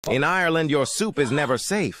In Ireland, your soup is never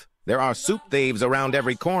safe. There are soup thieves around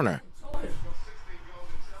every corner.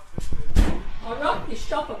 I'll knock this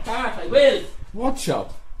shop apart, I will. What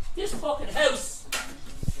shop? This fucking house.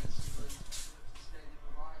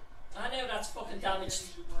 I know that's fucking damaged.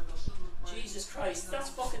 Jesus Christ, that's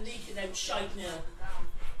fucking leaking out shite now.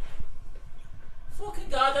 Fucking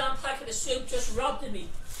goddamn packet of soup just robbed of me.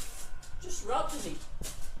 Just robbed of me.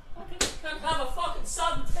 Fucking can't have a fucking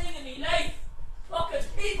sodden thing in me life. Fucking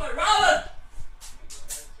people robbing.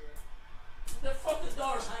 The fucking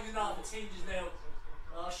door's hanging off its hinges now.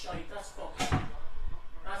 Oh shite, that's fucked.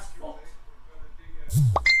 That's fucked.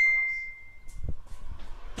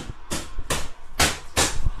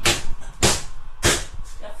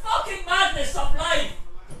 The fucking madness of life!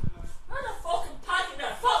 Not a fucking packing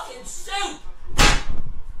of fucking soup!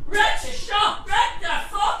 Wreck the shop! Wreck the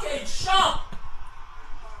fucking shop!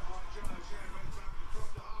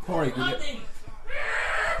 Corey, could you...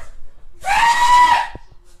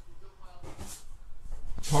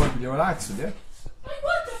 Corey, could you relax, would you? I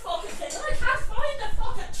want the fucking thing, I can't find the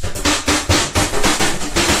fucking...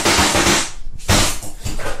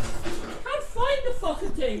 I can't find the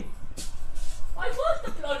fucking thing. I want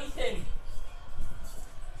the bloody thing.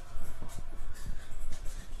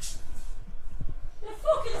 The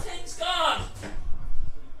fucking thing's gone.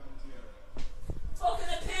 Fucking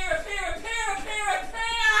appear.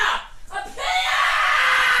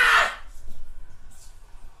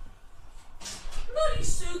 Bloody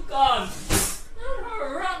suit gone. Not a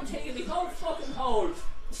rotten thing in the whole fucking hole.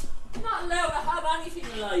 I'm not allowed to have anything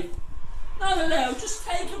in life. Not allowed, just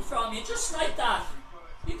taken from you, just like that.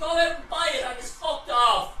 You go out and buy it and it's fucked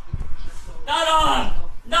off. Not on!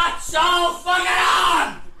 Not so fucking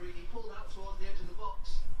on!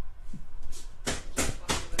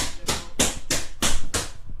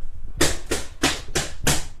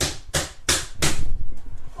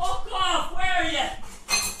 Fuck off, where are you?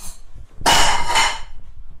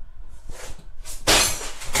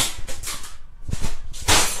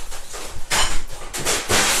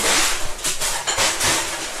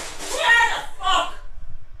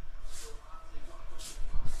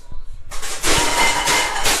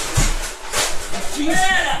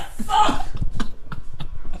 Where the fuck?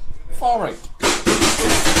 Alright.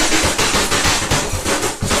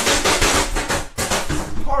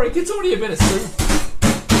 Corey, it's only a bit of soup.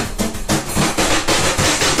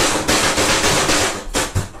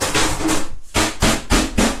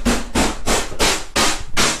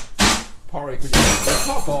 Corey, could you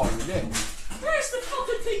pop on, would you? Where's the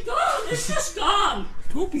fucking thing gone? It's just gone.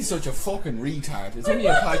 Don't be such a fucking retard. It's I only a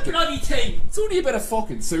want the packet. bloody thing. It's only a bit of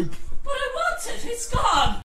fucking soup. But I want it. It's gone.